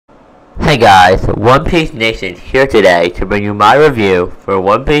Hey guys, One Piece Nation here today to bring you my review for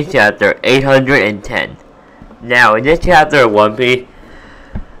One Piece chapter 810. Now, in this chapter of One Piece,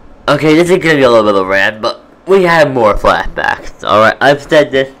 okay, this is gonna be a little bit of a rant, but we have more flashbacks. Alright, I've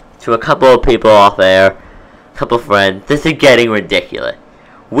said this to a couple of people off air, a couple of friends. This is getting ridiculous.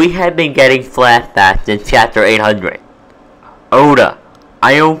 We have been getting flashbacks in chapter 800. Oda,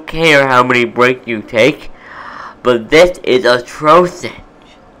 I don't care how many breaks you take, but this is atrocious.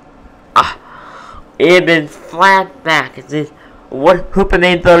 It has been flashbacks. Who can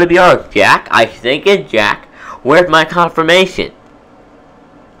name throw to be arc? Jack? I think it's Jack. Where's my confirmation?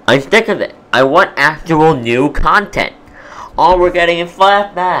 I'm sick of it. I want actual new content. All we're getting is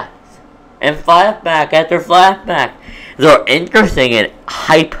flashbacks. And flashback after flashback. They're interesting and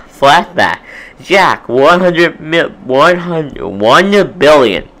hype flashback. Jack, 1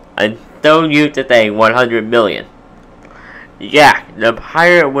 billion. I'm so used to saying 100 million. Jack, the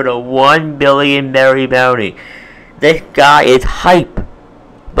pirate with a 1 billion berry bounty. This guy is hype.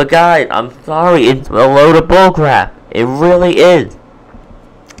 But guys, I'm sorry, it's a load of bullcrap. It really is.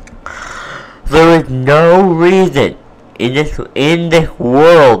 There is no reason in this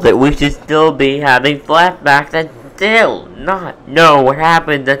world that we should still be having flashbacks and still not know what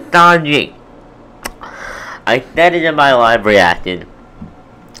happened to Sanji. I said it in my live reaction.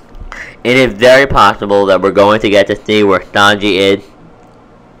 It is very possible that we're going to get to see where Sanji is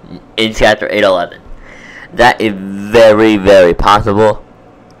in chapter 811. That is very, very possible.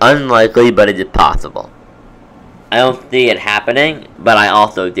 Unlikely, but it is possible. I don't see it happening, but I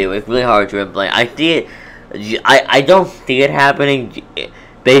also do. It's really hard to explain. I see it. I don't see it happening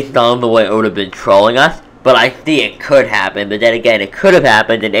based on the way Oda been trolling us, but I see it could happen. But then again, it could have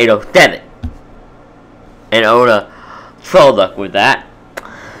happened in 807, and Oda trolled us with that.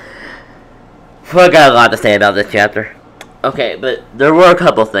 I got a lot to say about this chapter. Okay, but there were a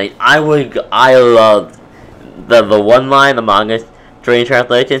couple things. I loved the one line, the Manga's dream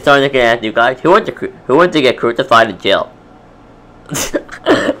translation. So I'm gonna ask you guys, who went to get crucified in jail?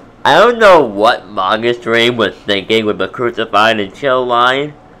 I don't know what Manga's dream was thinking with the crucified in jail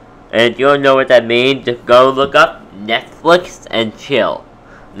line. And if you don't know what that means, just go look up Netflix and chill.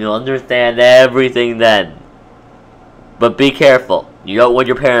 You'll understand everything then. But be careful. You don't want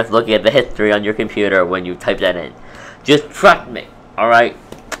your parents looking at the history on your computer when you type that in. Just trust me, alright?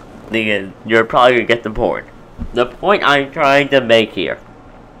 You're probably going to get the point. The point I'm trying to make here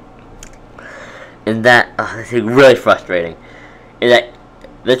is that, this is really frustrating, is that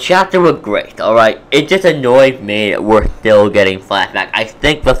the chapter was great, alright? It just annoys me that we're still getting flashbacks. I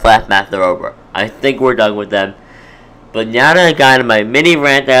think the flashbacks are over. I think we're done with them. But now that I got my mini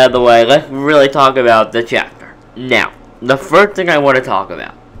rant out of the way, let's really talk about the chapter. Now, the first thing I want to talk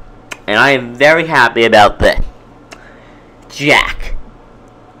about, and I am very happy about this, Jack.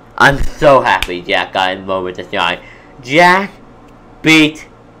 I'm so happy Jack got in the moment to shine. Jack beat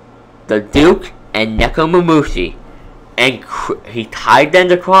the Duke and Nekomamushi, and he tied them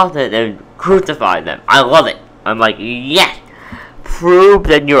to crosses and crucified them. I love it. I'm like, yes! Prove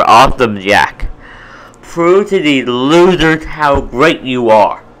that you're awesome, Jack. Prove to these losers how great you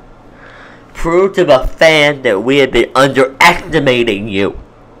are. Prove to the fans that we have been underestimating you.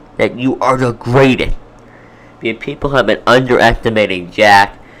 That you are the greatest. Because people have been underestimating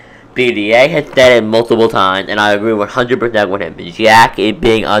Jack. BDA has said it multiple times, and I agree 100% with him. Jack is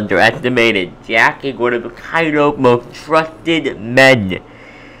being underestimated. Jack is one of the Kaido's most trusted men.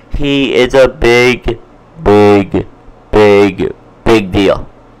 He is a big, big, big, big deal.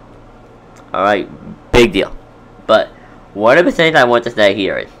 Alright, big deal. But one of the things I want to say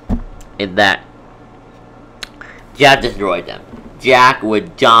here is that Jack destroyed them. Jack was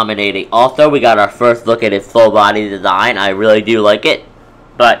dominating. Also, we got our first look at his full body design. I really do like it.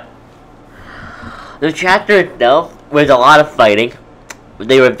 But the chapter itself was a lot of fighting.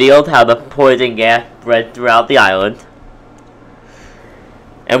 They revealed how the poison gas spread throughout the island.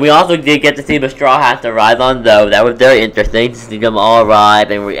 And we also did get to see the Straw Hats arrive on Zoe. That was very interesting to see them all arrive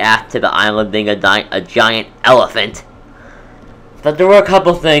and react to the island being a giant elephant. But there were a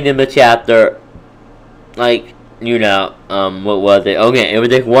couple things in the chapter, like, you know, what was it? Okay, it was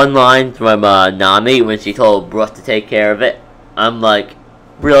like one line from Nami when she told Brooke to take care of it. I'm like,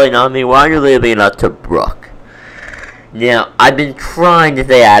 really, Nami, why are you leaving it up to Brooke? Now, I've been trying to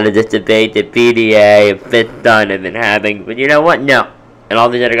stay out of this debate that BDA and Fifth Son have been having, but you know what? No. And all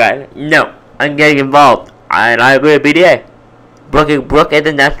these other guys, no. I'm getting involved. And I agree with BDA. Brooke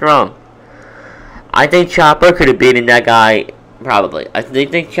isn't that strong. I think Chopper could have beaten that guy. Probably. I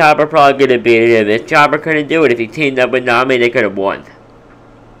think Chopper probably could have beaten him. If Chopper couldn't do it, if he teamed up with Nami, they could have won.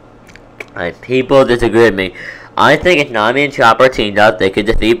 People disagree with me. I think if Nami and Chopper teamed up, they could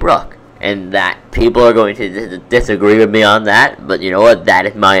defeat Brooke. and that people are going to disagree with me on that, but you know what, that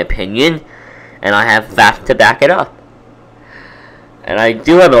is my opinion, and I have facts to back it up. And I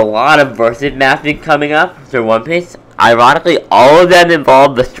do have a lot of versus matches coming up for One Piece. Ironically, all of them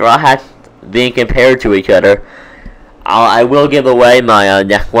involve the Straw Hats being compared to each other. I will give away my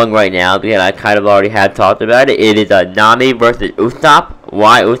next one right now, because I kind of already had talked about it. It is Nami versus Usopp.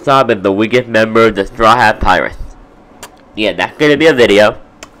 Why Usopp is the weakest member of the Straw Hat Pirates. Yeah, that's going to be a video.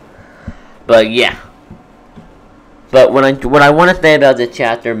 But yeah. But what I want to say about this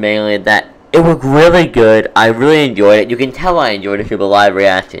chapter mainly is that it was really good. I really enjoyed it. You can tell I enjoyed it through the live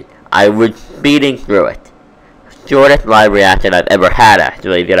reaction. I was speeding through it. Shortest live reaction I've ever had,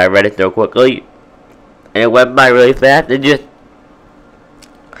 actually, because I read it so quickly. And it went by really fast. It just...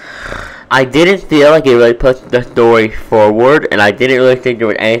 I didn't feel like it really pushed the story forward, and I didn't really think there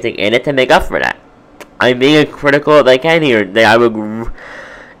was anything in it to make up for that. I'm being as critical as I can here.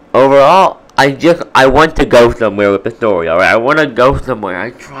 Overall, I want to go somewhere with the story, alright? I want to go somewhere.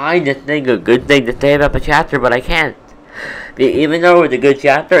 I tried to think of good thing to say about the chapter, but I can't. Even though it was a good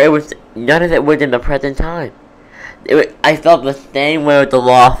chapter, none of it was in the present time. I felt the same way with the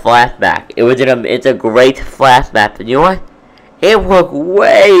Law flashback. It's a great flashback, but you know what? It was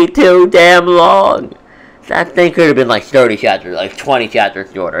way too damn long. That thing could have been like 30 chapters, like 20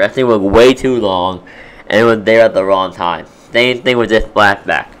 chapters shorter. That thing was way too long, and it was there at the wrong time. Same thing with this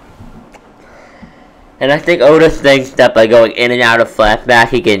flashback. And I think Oda's thinks that by going in and out of flashback,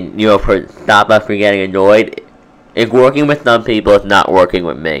 he can, stop us from getting annoyed. It's working with some people, it's not working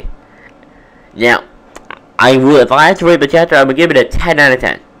with me. Now, if I had to rate the chapter, I would give it a 10 out of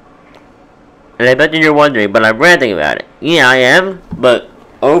 10. And I bet you're wondering, but I'm ranting about it. Yeah, I am, but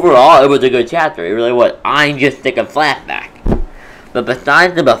overall, it was a good chapter. It really was. I'm just sick of flashback. But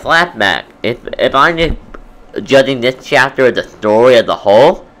besides the flashback, if I'm just judging this chapter as a story as a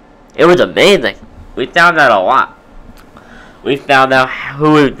whole, it was amazing. We found out a lot. We found out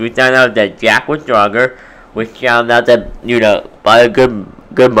that Jack was stronger. We found out that, by a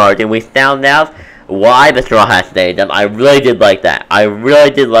good margin, we found out why the Straw Hats stayed them. I really did like that. I really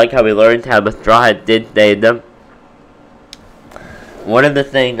did like how we learned how the Straw Hats did stay them. One of the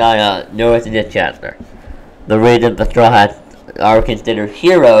things I noticed in this chapter, the reason the Straw Hats are considered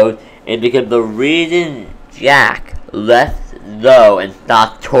heroes is because the reason Jack left Zoe and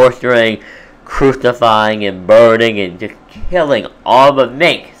stopped torturing, crucifying, and burning, and just killing all the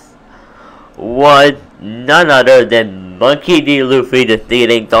mates was none other than Monkey D. Luffy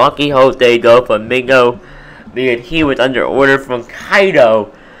defeating Don Quixote Doflamingo because he was under order from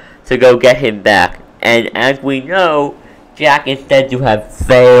Kaido to go get him back. And as we know, Jack is said to have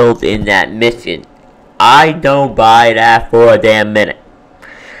failed in that mission. I don't buy that for a damn minute.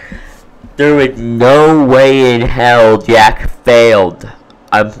 There is no way in hell Jack failed.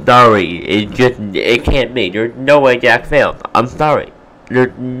 I'm sorry. It can't be. There's no way Jack failed. I'm sorry.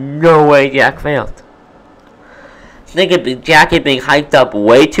 There's no way Jack failed. Think of Jack is being hyped up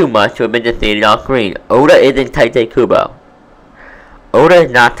way too much to have been defeated on screen. Oda isn't Tite Kubo. Oda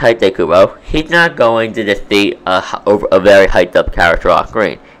is not Tite Kubo. He's not going to defeat a very hyped up character on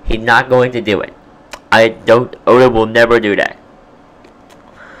screen. He's not going to do it. Oda will never do that.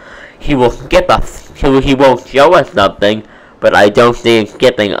 He will skip us. He won't show us something, but I don't see him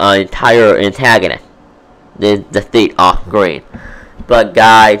skipping an entire antagonist. The defeat off screen. But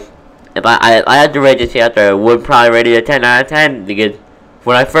guys, if I had to rate this chapter, I would probably rate it a 10 out of 10, because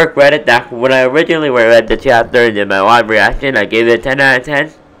when I first read it, when I originally read the chapter in my live reaction, I gave it a 10 out of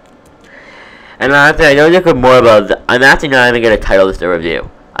 10. And honestly, I know this was more about, I'm actually not even going to title this a review.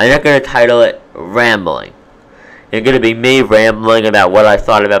 I'm not going to title it Rambling. It's going to be me rambling about what I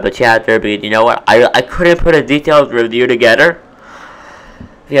thought about the chapter, because you know what, I couldn't put a detailed review together,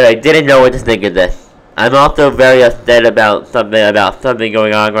 because I didn't know what to think of this. I'm also very upset about something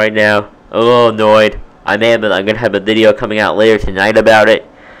going on right now. A little annoyed. I'm going to have a video coming out later tonight about it.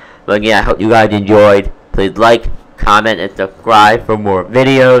 But yeah, I hope you guys enjoyed. Please like, comment, and subscribe for more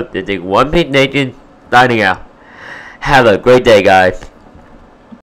videos. This is One Piece Nation signing out. Have a great day, guys.